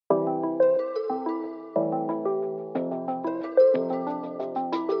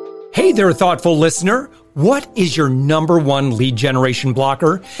Hey there, thoughtful listener. What is your number one lead generation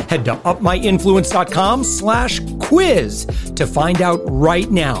blocker? Head to upmyinfluence.com/quiz to find out right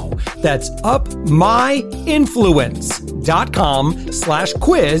now. That's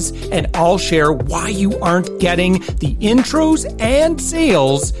upmyinfluence.com/quiz, and I'll share why you aren't getting the intros and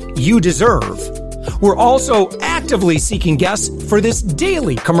sales you deserve. We're also actively seeking guests for this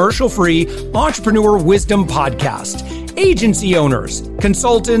daily commercial-free Entrepreneur Wisdom podcast. Agency owners,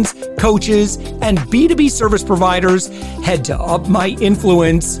 consultants, coaches, and B2B service providers, head to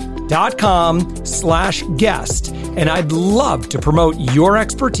upmyinfluence.com/guest. And I'd love to promote your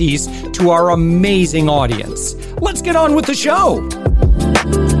expertise to our amazing audience. Let's get on with the show.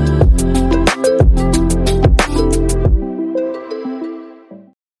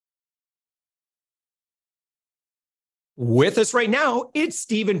 With us right now, it's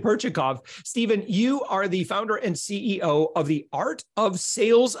Steven Perchikov. Steven, you are the founder and CEO of the Art of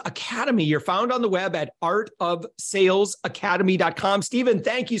Sales Academy. You're found on the web at artofsalesacademy.com. Steven,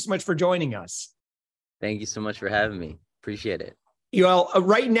 thank you so much for joining us. Thank you so much for having me. Appreciate it. Well,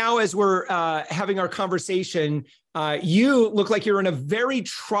 right now, as we're having our conversation, you look like you're in a very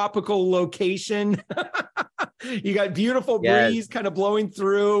tropical location. You got beautiful breeze kind of blowing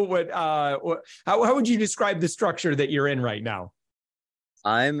through. How would you describe the structure that you're in right now?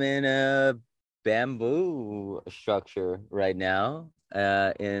 I'm in a bamboo structure right now,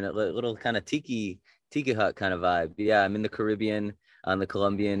 in a little kind of tiki hut kind of vibe. Yeah, I'm in the Caribbean, on the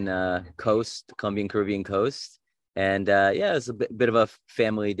Colombian Caribbean coast. And it's a bit of a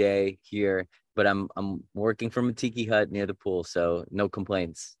family day here, but I'm working from a tiki hut near the pool, so no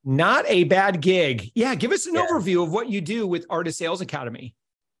complaints. Not a bad gig. Yeah, give us an overview of what you do with Art of Sales Academy.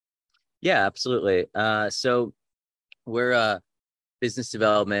 Yeah, absolutely. So we're a business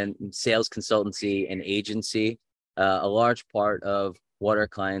development, sales consultancy, and agency. A large part of what our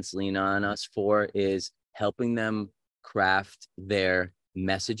clients lean on us for is helping them craft their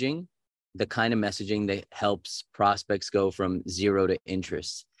messaging, the kind of messaging that helps prospects go from zero to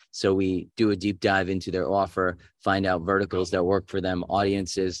interest. So we do a deep dive into their offer, find out verticals that work for them,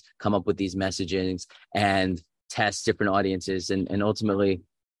 audiences, come up with these messagings and test different audiences and ultimately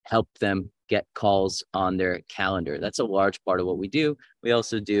help them get calls on their calendar. That's a large part of what we do. We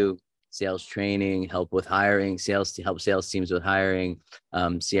also do sales training, help with hiring, help sales teams with hiring,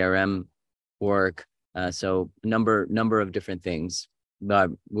 CRM work. So number of different things.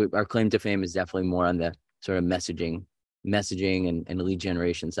 Our claim to fame is definitely more on the sort of messaging and lead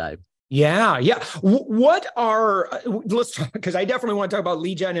generation side. Yeah. Let's talk, because I definitely want to talk about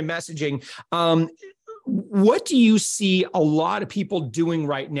lead gen and messaging. What do you see a lot of people doing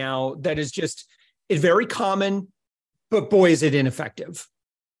right now that is very common, but boy, is it ineffective?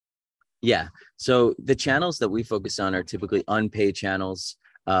 Yeah. So the channels that we focus on are typically unpaid channels,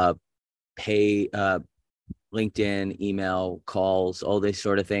 pay, LinkedIn, email, calls, all these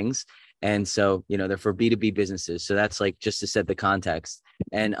sort of things. And so, they're for B2B businesses. So that's like just to set the context.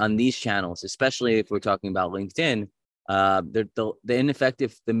 And on these channels, especially if we're talking about LinkedIn, the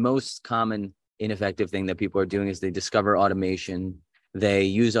most common ineffective thing that people are doing is they discover automation, they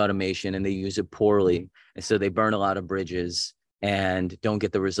use automation and they use it poorly. And so they burn a lot of bridges and don't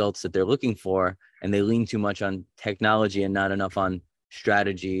get the results that they're looking for. And they lean too much on technology and not enough on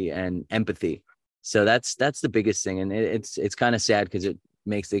strategy and empathy. So that's the biggest thing. And it's kind of sad because it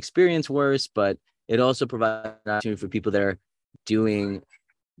makes the experience worse, but it also provides an opportunity for people that are doing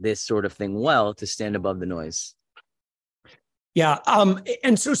this sort of thing well to stand above the noise. Yeah.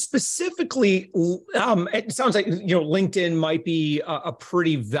 And so specifically, it sounds like, LinkedIn might be a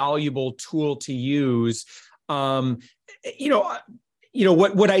pretty valuable tool to use. What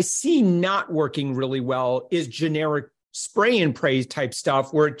I see not working really well is generic spray and pray type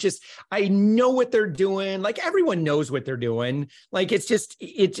stuff where I know what they're doing. Like everyone knows what they're doing. Like it just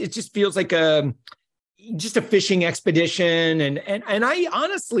feels like a fishing expedition. And I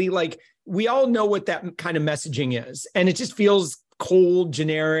honestly, we all know what that kind of messaging is. And it just feels cold,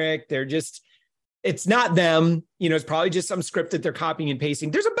 generic. It's not them, it's probably just some script that they're copying and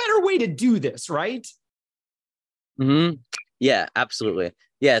pasting. There's a better way to do this, right? Mm-hmm. Yeah, absolutely.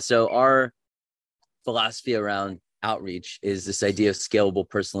 Yeah. So our philosophy around outreach is this idea of scalable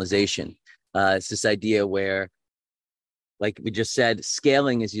personalization. It's this idea where, like we just said,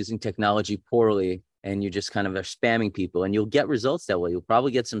 scaling is using technology poorly and you just kind of are spamming people and you'll get results that way. You'll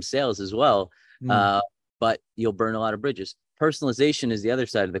probably get some sales as well, but you'll burn a lot of bridges. Personalization is the other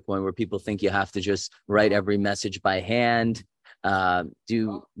side of the coin where people think you have to just write every message by hand,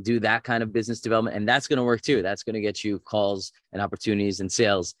 do that kind of business development. And that's going to work too. That's going to get you calls and opportunities and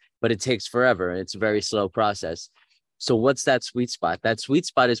sales, but it takes forever. It's a very slow process. So what's that sweet spot? That sweet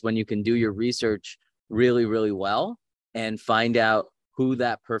spot is when you can do your research really, really well and find out who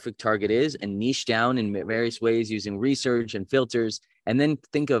that perfect target is and niche down in various ways using research and filters. And then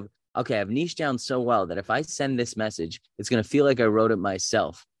think of, okay, I've niched down so well that if I send this message, it's going to feel like I wrote it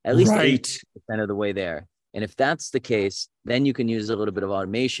myself, at least 80% of the way there. And if that's the case, then you can use a little bit of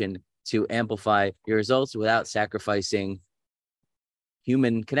automation to amplify your results without sacrificing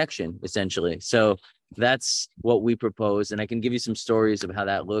human connection, essentially. So that's what we propose. And I can give you some stories of how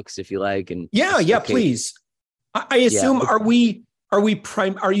that looks if you like. And please. I assume,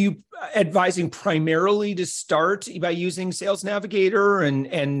 are you advising primarily to start by using Sales Navigator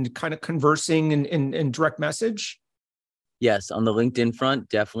and kind of conversing in direct message? Yes, on the LinkedIn front,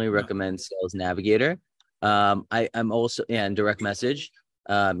 definitely recommend Sales Navigator. I'm also in direct message.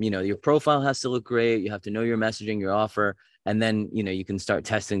 Your profile has to look great. You have to know your messaging, your offer, and then you can start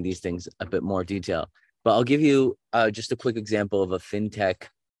testing these things a bit more detail. But I'll give you just a quick example of a fintech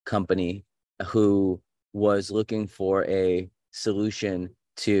company who was looking for a solution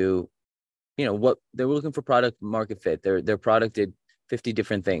to, what they were looking for, product market fit. Their product did 50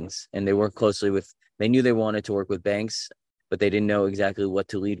 different things, and they worked closely with. They knew they wanted to work with banks, but they didn't know exactly what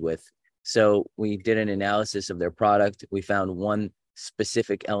to lead with. So we did an analysis of their product. We found one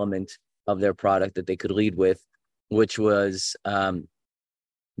specific element of their product that they could lead with, which was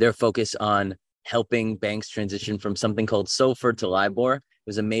their focus on helping banks transition from something called SOFR to LIBOR. It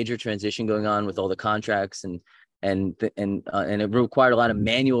was a major transition going on with all the contracts, and it required a lot of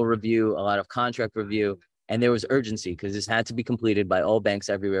manual review, a lot of contract review, and there was urgency because this had to be completed by all banks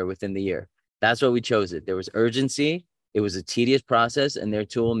everywhere within the year. That's why we chose it. There was urgency. It was a tedious process, and their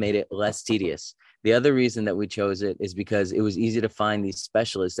tool made it less tedious. The other reason that we chose it is because it was easy to find these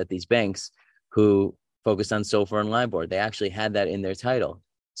specialists at these banks who focused on SOFR and LIBOR. They actually had that in their title.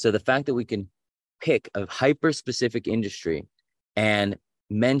 So the fact that we can pick a hyper-specific industry and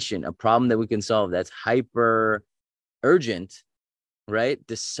mention a problem that we can solve that's hyper urgent, right?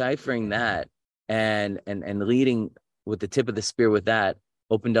 Deciphering that and leading with the tip of the spear with that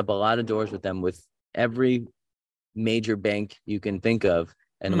opened up a lot of doors with them, with every major bank you can think of,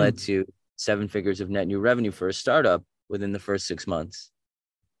 and led to 7 figures of net new revenue for a startup within the first 6 months.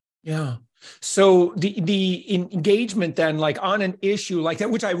 Yeah. So the engagement then, like on an issue like that,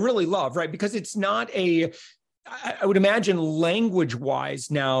 which I really love, right? Because it's not I would imagine language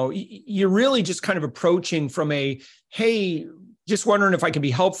wise now, you're really just kind of approaching from hey, just wondering if I can be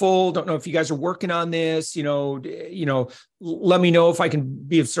helpful. Don't know if you guys are working on this, let me know if I can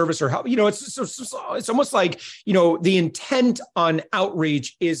be of service or help. It's almost like, the intent on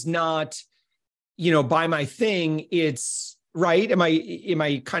outreach is not, buy my thing. It's right. Am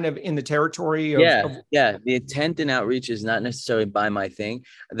I kind of in the territory of? Yeah. The intent in outreach is not necessarily buy my thing.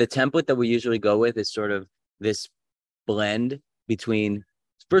 The template that we usually go with is sort of this blend between,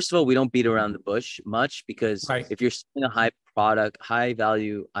 first of all, we don't beat around the bush much, because if you're selling a high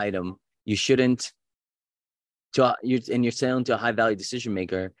value item, you shouldn't, and you're selling to a high value decision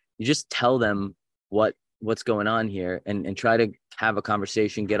maker, you just tell them what's going on here and try to have a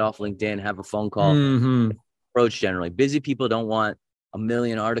conversation, get off LinkedIn, have a phone call. Approach generally. Busy people don't want a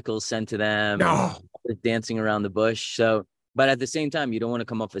million articles sent to them. No. Dancing around the bush. So, but at the same time, you don't want to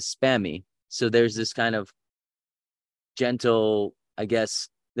come off as spammy. So there's this kind of gentle, I guess,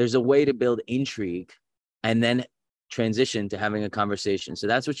 there's a way to build intrigue and then transition to having a conversation. So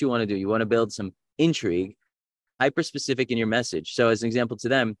that's what you want to do. You want to build some intrigue, hyper specific in your message. So as an example to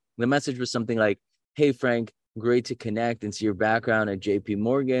them, the message was something like, hey, Frank, great to connect and see your background at JP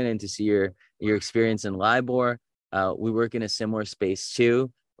Morgan and to see your experience in LIBOR. We work in a similar space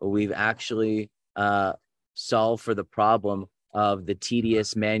too. We've actually solved for the problem of the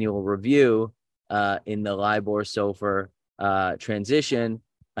tedious manual review in the LIBOR SOFR transition,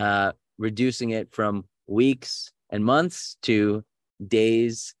 reducing it from weeks and months to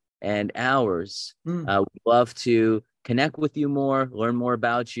days and hours. We'd love to connect with you more, learn more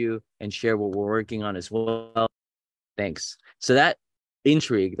about you, and share what we're working on as well. Thanks. So that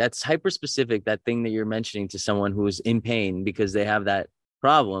intrigue, that's hyper specific, that thing that you're mentioning to someone who's in pain because they have that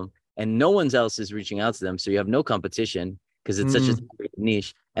problem and no one else is reaching out to them. So you have no competition because it's such a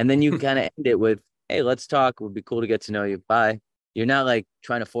niche. And then you kind of end it with, hey, let's talk. It would be cool to get to know you. Bye. You're not like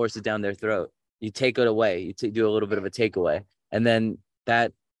trying to force it down their throat. You take it away. You do a little bit of a takeaway. And then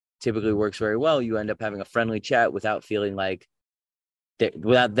that typically works very well. You end up having a friendly chat without feeling like,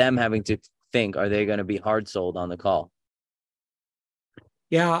 without them having to think, are they going to be hard sold on the call?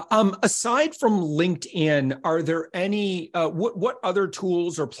 Yeah. Aside from LinkedIn, are there any, what other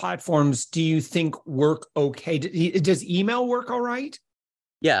tools or platforms do you think work okay? Does email work all right?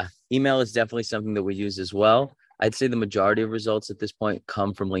 Yeah. Email is definitely something that we use as well. I'd say the majority of results at this point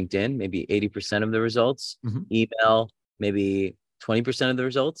come from LinkedIn, maybe 80% of the results, email, maybe 20% of the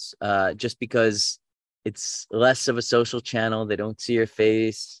results, just because it's less of a social channel. They don't see your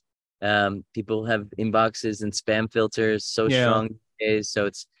face. People have inboxes and spam filters so strong these days. So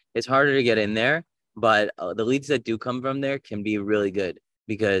it's harder to get in there, but the leads that do come from there can be really good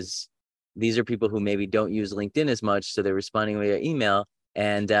because these are people who maybe don't use LinkedIn as much. So they're responding via email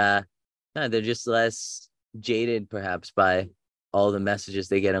and no, they're just less jaded perhaps by all the messages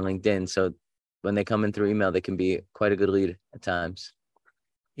they get on LinkedIn. So when they come in through email, they can be quite a good lead at times.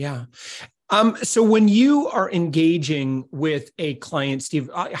 Yeah. So when you are engaging with a client, Steve,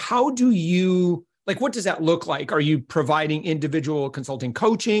 how do you, like, what does that look like? Are you providing individual consulting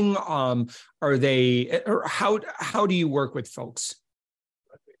coaching? Or how do you work with folks?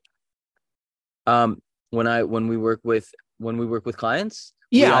 When we work with clients,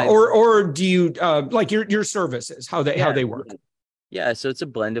 or do you like your services, how they work? Yeah, so it's a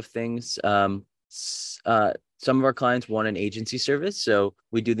blend of things. Some of our clients want an agency service, so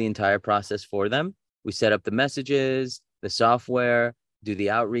we do the entire process for them. We set up the messages, the software, do the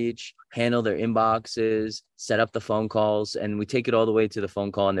outreach, handle their inboxes, set up the phone calls, and we take it all the way to the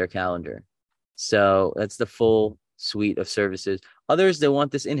phone call on their calendar. So that's the full suite of services. Others, they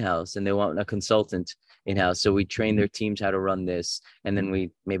want this in-house and they want a consultant in-house. So we train their teams how to run this, and then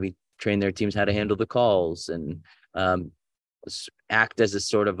we maybe train their teams how to handle the calls and act as a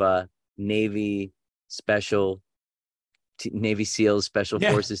sort of a Navy SEALs special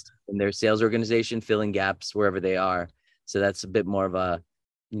forces in their sales organization, filling gaps wherever they are. So that's a bit more of a,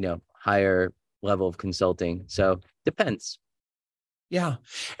 higher level of consulting. So depends. Yeah.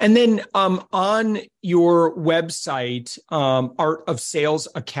 And then on your website, Art of Sales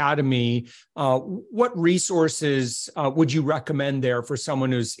Academy, what resources would you recommend there for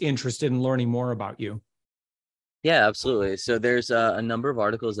someone who's interested in learning more about you? Yeah, absolutely. So there's a number of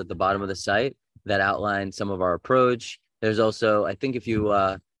articles at the bottom of the site that outline some of our approach. There's also, I think if you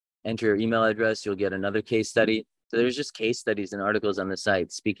enter your email address, you'll get another case study. So there's just case studies and articles on the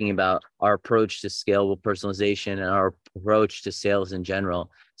site speaking about our approach to scalable personalization and our approach to sales in general.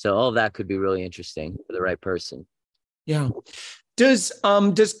 So all of that could be really interesting for the right person. Yeah. Does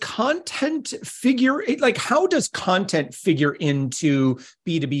content figure, like, how does content figure into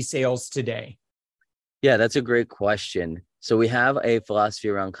B2B sales today? Yeah, that's a great question. So we have a philosophy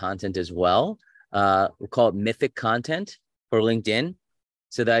around content as well. We call it mythic content for LinkedIn.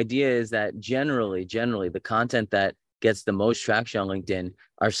 So the idea is that generally, the content that gets the most traction on LinkedIn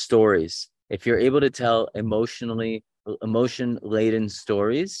are stories. If you're able to tell emotion-laden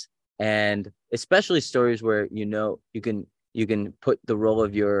stories, and especially stories where you can put the role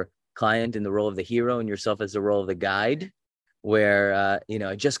of your client in the role of the hero and yourself as the role of the guide, where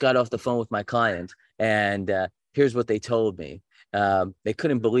I just got off the phone with my client and here's what they told me. They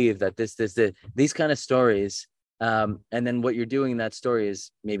couldn't believe that these kind of stories. And then what you're doing in that story is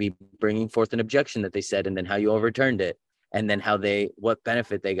maybe bringing forth an objection that they said, and then how you overturned it, and then what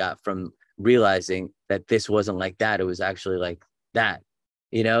benefit they got from realizing that this wasn't like that. It was actually like that,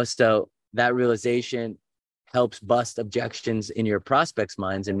 so that realization helps bust objections in your prospects'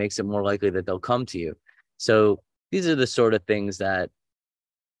 minds and makes it more likely that they'll come to you. So these are the sort of things that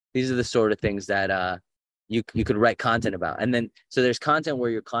you could write content about. And then, so there's content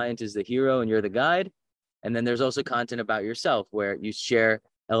where your client is the hero and you're the guide. And then there's also content about yourself where you share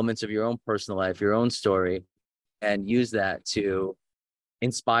elements of your own personal life, your own story, and use that to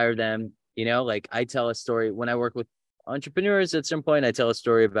inspire them. Like I tell a story when I work with entrepreneurs. At some point, I tell a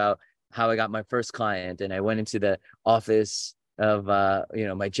story about how I got my first client, and I went into the office of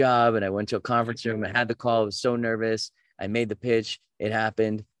my job, and I went to a conference room. I had the call. I was so nervous. I made the pitch. It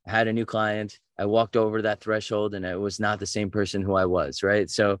happened. I had a new client. I walked over that threshold, and I was not the same person who I was. Right.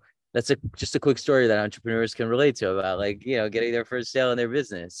 So that's just a quick story that entrepreneurs can relate to about getting their first sale in their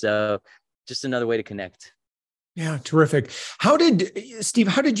business. So just another way to connect. Yeah, terrific. Steve,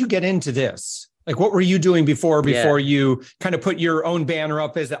 how did you get into this? Like, what were you doing before you kind of put your own banner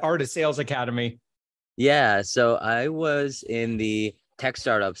up as the Art of Sales Academy? Yeah, so I was in the tech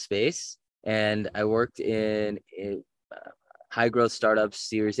startup space, and I worked in high growth startups,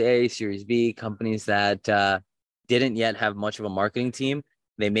 Series A, Series B, companies that didn't yet have much of a marketing team.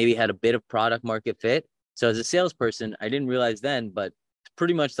 They maybe had a bit of product market fit. So as a salesperson, I didn't realize then, but it's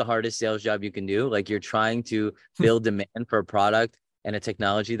pretty much the hardest sales job you can do. Like, you're trying to build demand for a product and a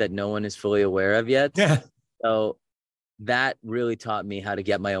technology that no one is fully aware of yet. Yeah. So that really taught me how to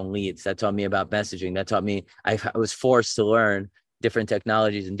get my own leads. That taught me about messaging. That taught me, I was forced to learn different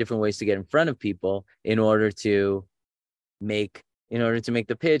technologies and different ways to get in front of people in order to make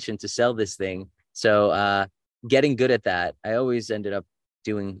the pitch and to sell this thing. So getting good at that, I always ended up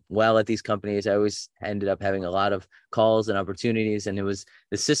doing well at these companies. I always ended up having a lot of calls and opportunities. And it was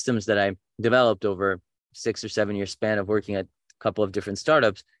the systems that I developed over 6 or 7 year span of working at a couple of different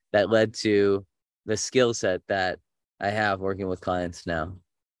startups that led to the skill set that I have working with clients now.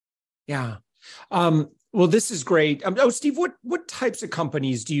 Yeah. Well, this is great. Steve, what types of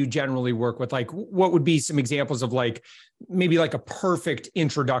companies do you generally work with? Like, what would be some examples of like, maybe like a perfect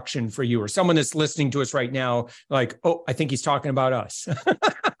introduction for you or someone that's listening to us right now? Like, oh, I think he's talking about us.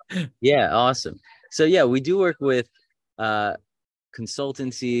 Yeah. Awesome. So yeah, we do work with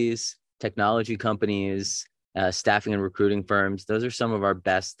consultancies, technology companies, staffing and recruiting firms. Those are some of our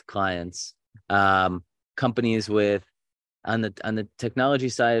best clients. Companies with on the technology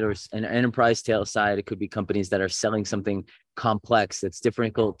side or an enterprise sales side, it could be companies that are selling something complex that's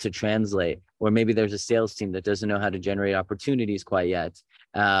difficult to translate, or maybe there's a sales team that doesn't know how to generate opportunities quite yet.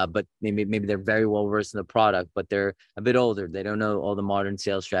 But maybe they're very well versed in the product, but they're a bit older. They don't know all the modern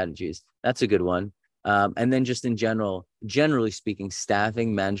sales strategies. That's a good one. And then just in generally speaking,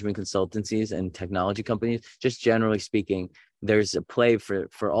 staffing, management consultancies, and technology companies, just generally speaking, there's a play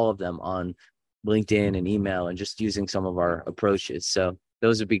for all of them on LinkedIn and email and just using some of our approaches. So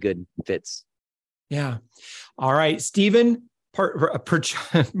those would be good fits. Yeah. All right. Steven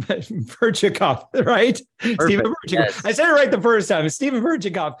Perchikov, right? Perfect. Steven Perchikov. Yes. I said it right the first time. Steven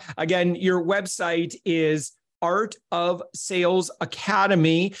Perchikov. Again, your website is Art of Sales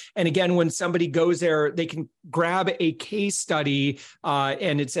Academy. And again, when somebody goes there, they can grab a case study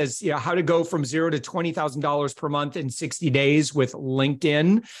and it says, how to go from $0 to $20,000 per month in 60 days with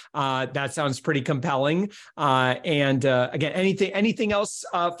LinkedIn. That sounds pretty compelling. And again, anything else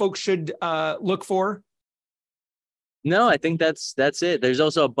folks should look for? No, I think that's it. There's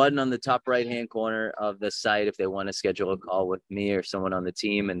also a button on the top right-hand corner of the site if they want to schedule a call with me or someone on the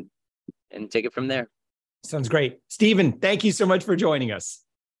team and take it from there. Sounds great. Steven, thank you so much for joining us.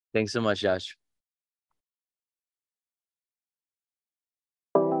 Thanks so much, Josh.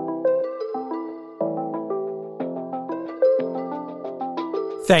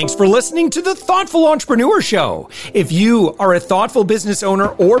 Thanks for listening to the Thoughtful Entrepreneur Show. If you are a thoughtful business owner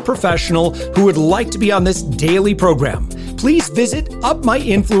or professional who would like to be on this daily program, please visit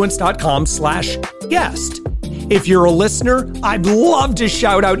upmyinfluence.com/guest. If you're a listener, I'd love to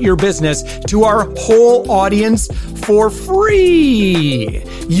shout out your business to our whole audience for free.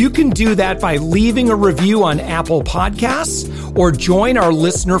 You can do that by leaving a review on Apple Podcasts or join our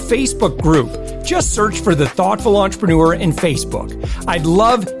listener Facebook group. Just search for The Thoughtful Entrepreneur in Facebook. I'd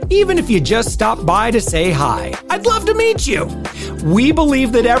love, even if you just stop by to say hi, I'd love to meet you. We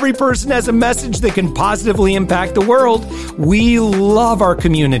believe that every person has a message that can positively impact the world. We love our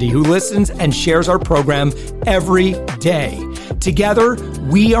community who listens and shares our program every day. Together,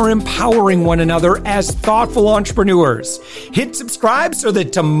 we are empowering one another as thoughtful entrepreneurs. Hit subscribe so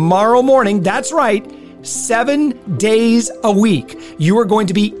that tomorrow morning, that's right, 7 days a week, you are going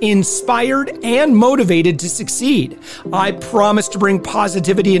to be inspired and motivated to succeed. I promise to bring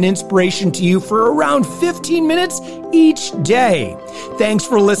positivity and inspiration to you for around 15 minutes each day. Thanks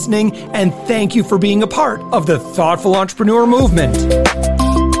for listening, and thank you for being a part of the Thoughtful Entrepreneur Movement.